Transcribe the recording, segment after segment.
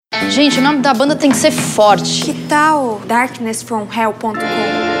Gente, o nome da banda tem que ser forte. Que tal darknessfromhell.com?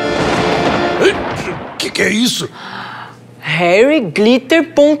 Que é isso?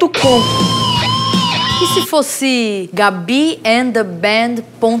 harryglitter.com. E se fosse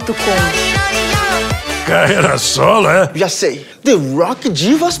gabiandtheband.com? Carreira solo, é? Já sei.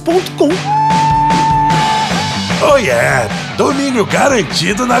 therockdivas.com. Oh yeah! Domínio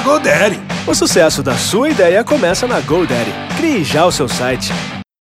garantido na GoDaddy. O sucesso da sua ideia começa na GoDaddy. Crie já o seu site.